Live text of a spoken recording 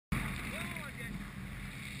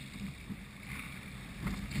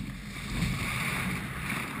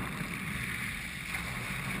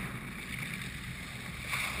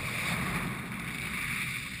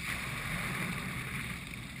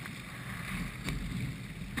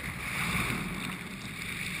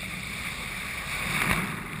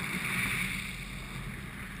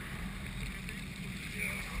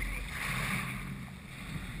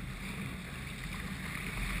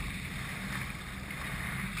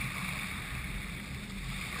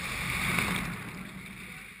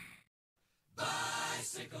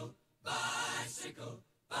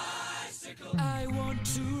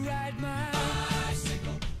want to ride my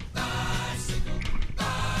bicycle, bicycle,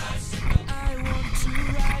 bicycle. I want to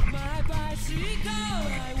ride my bicycle.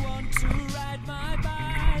 I want to ride my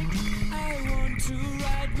bike. I want to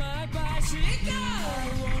ride my bicycle. I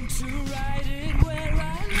want to ride it where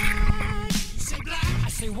I like. You say black, I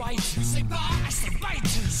say white. You say bar, I say bite.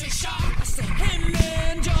 You say shark, I say him.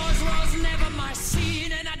 And Jaws was never my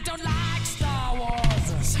scene, and I don't like Star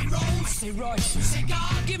Wars. You say Rose, I say Royce. You say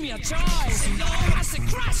God, give me a choice. You say no, I say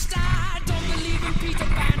Christ. I don't believe in Peter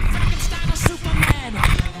Pan, Frankenstein, or Superman. All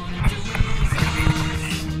I wanna do is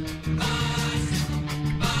bicycle,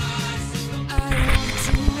 bicycle. I want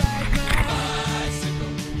to ride my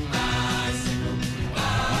bicycle, bicycle,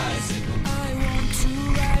 bicycle. I want to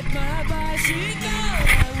ride my bicycle.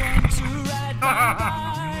 I want to ride my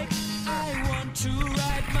bike. I want to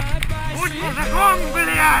ride my bicycle. I want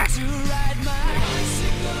to ride my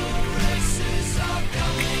bicycle. Races are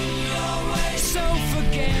coming your way, so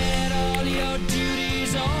forget all your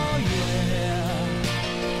duties. Oh yeah.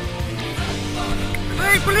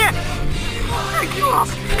 Эй, блядь! Эй, ёп!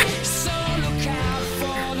 So look out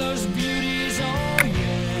for those beauties. Oh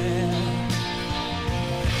yeah.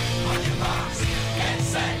 On your marks, get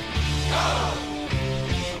set, go!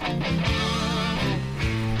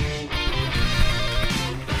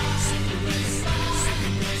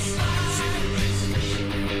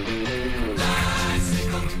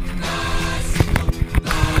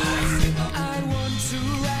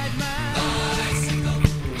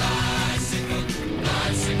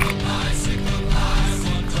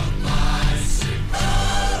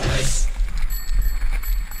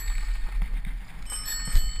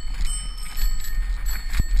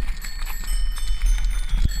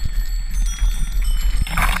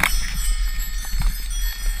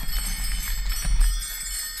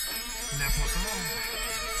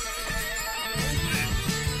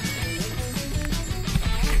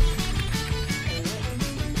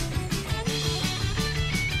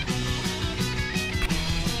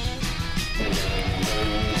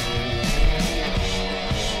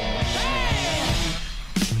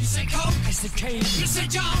 I say Kane, you say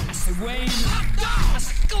John, I say Wayne, hot dog, I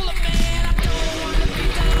say Cooler Man. I don't want to be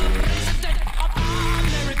the president of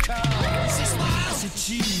America. I say Smile, I say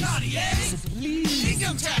Cheese, Cartier, I say Please,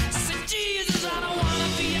 Income Tax, I say Jesus. I don't want to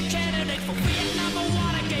be a candidate for Vietnam or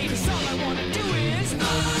Watergate, 'cause all I want to do is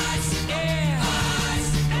bicycle, yeah,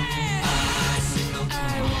 bicycle, yeah, bicycle.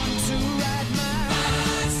 I want to ride my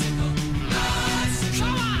bicycle, bicycle.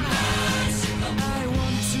 Come on, bicycle. I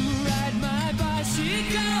want to ride my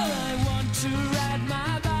bicycle. I want to ride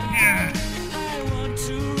my bike. I want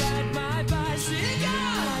to ride my bicycle.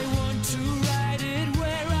 I want to ride it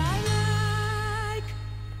where I like.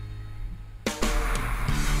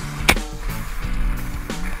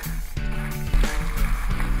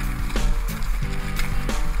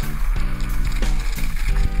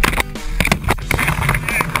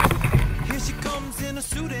 Here she comes in a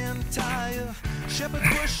suit and tie, shepherd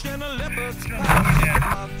bush and a leopard's pie,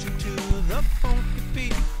 marching to the funky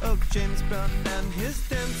beat of James Brown and his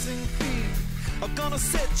dancing feet. I'm gonna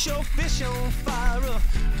set your fish on fire.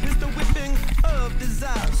 Here's the whipping of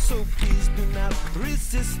desire. So please do not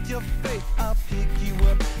resist your fate. I'll pick you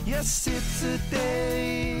up. Yes, it's a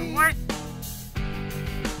day. What?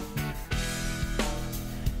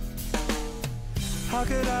 How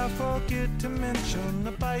could I forget to mention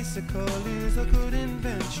the bicycle is a good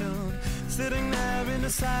invention? Sitting there in a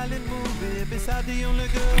silent movie beside the only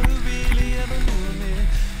girl who really ever knew me.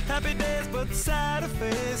 Happy days but sad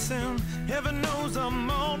facing. Heaven knows I'm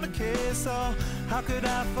on the case. So how could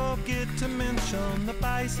I forget to mention the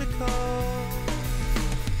bicycle?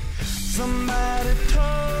 Somebody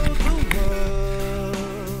told the world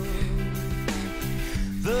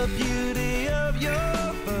the beauty of your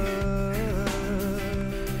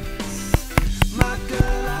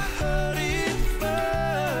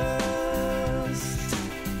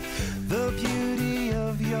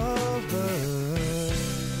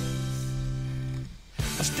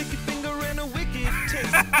a sticky finger and a wicked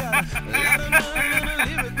taste. Got a lot of nerve and a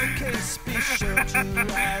lyrical case. Be sure to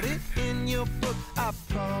write it in your book. I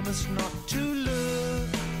promise not to look.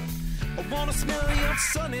 I wanna smell your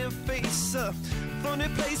sunny face. Funny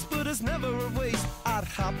place, but it's never a waste. I'd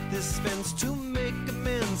hop this fence to make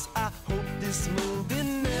amends. I hope this movie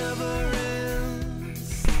never ends.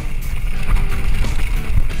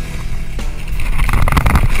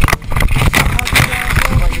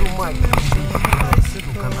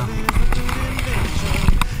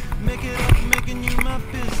 Make it up, making you my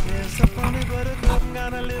business. A funny buttercup,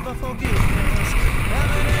 gotta live a forgiveness.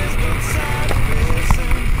 Evidence but side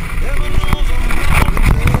facing. Heaven knows I'm not the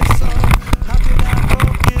case. So how could I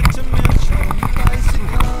forget to mention bicycle?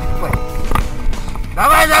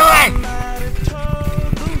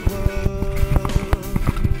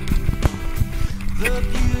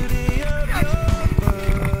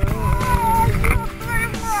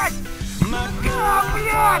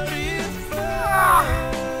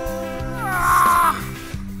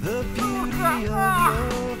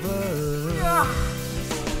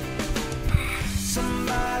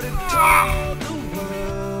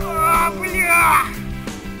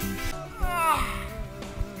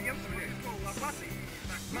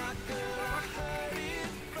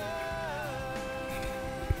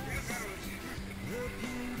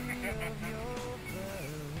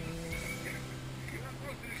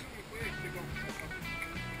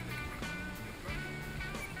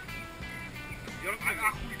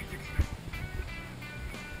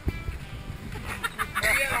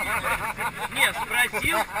 Не,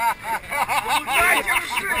 спросил.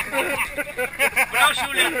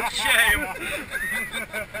 Прошу ли чаем.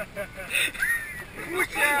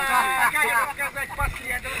 Как это сказать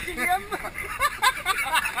последователям?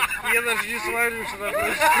 Я даже не смотрю, что надо.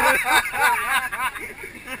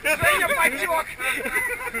 Женя потек.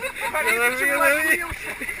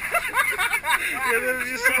 Я даже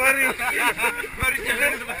не смотрю. Смотрите,